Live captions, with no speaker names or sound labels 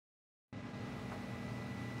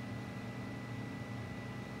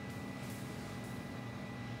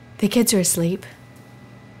The kids are asleep.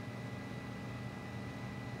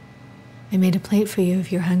 I made a plate for you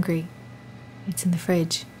if you're hungry. It's in the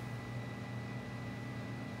fridge.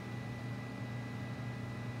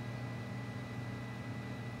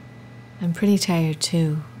 I'm pretty tired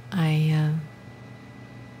too. I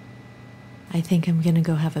think I'm gonna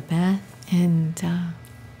go have a bath and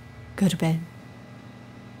go to bed.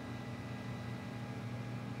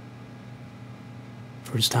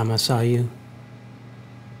 First time I saw you,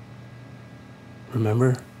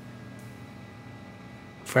 remember?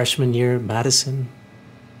 Freshman year at Madison,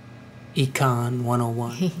 Econ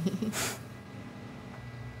 101.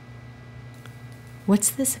 What's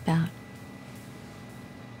this about?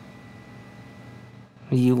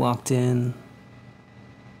 You walked in.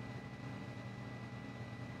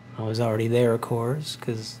 I was already there, of course,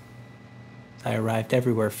 because I arrived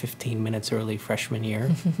everywhere 15 minutes early freshman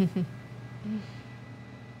year.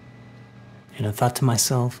 And I thought to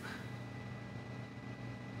myself,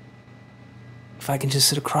 if I can just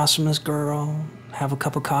sit across from this girl, have a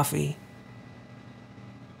cup of coffee,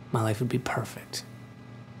 my life would be perfect.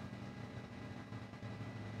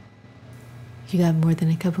 You got more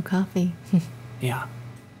than a cup of coffee. Yeah.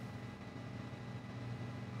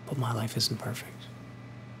 But my life isn't perfect.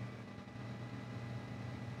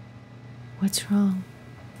 What's wrong?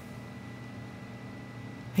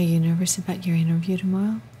 Are you nervous about your interview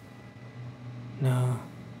tomorrow? No.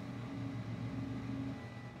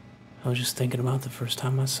 I was just thinking about the first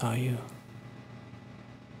time I saw you.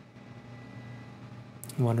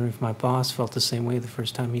 I'm wondering if my boss felt the same way the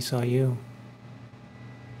first time he saw you.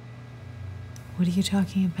 What are you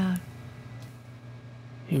talking about?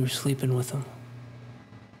 You were sleeping with him.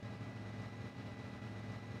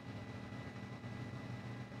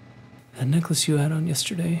 That necklace you had on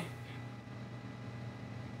yesterday,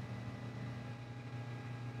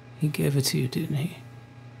 he gave it to you, didn't he?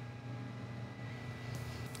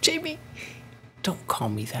 Jamie. Don't call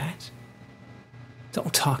me that.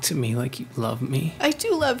 Don't talk to me like you love me. I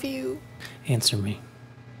do love you. Answer me.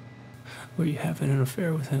 Were you having an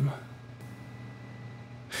affair with him?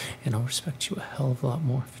 And I'll respect you a hell of a lot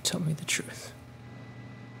more if you tell me the truth.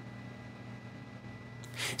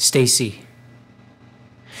 Stacy,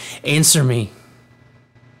 answer me.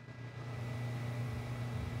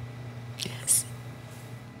 Yes.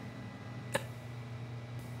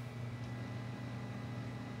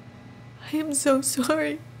 I am so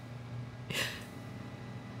sorry.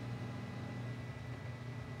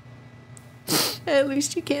 At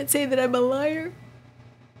least you can't say that I'm a liar.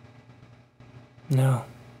 No.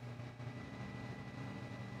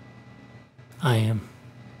 I am.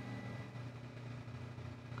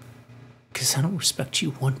 Because I don't respect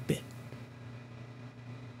you one bit.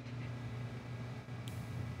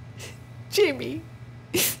 Jamie.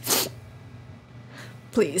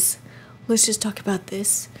 Please, let's just talk about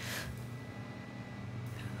this.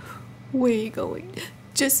 Where are you going?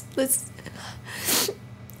 Let's...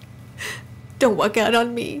 Don't walk out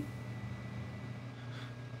on me.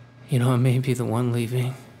 You know, I may be the one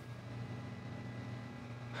leaving,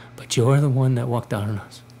 but you're the one that walked out on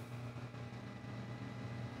us.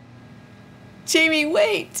 Jamie,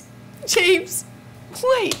 wait! James,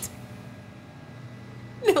 wait!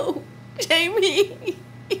 No, Jamie!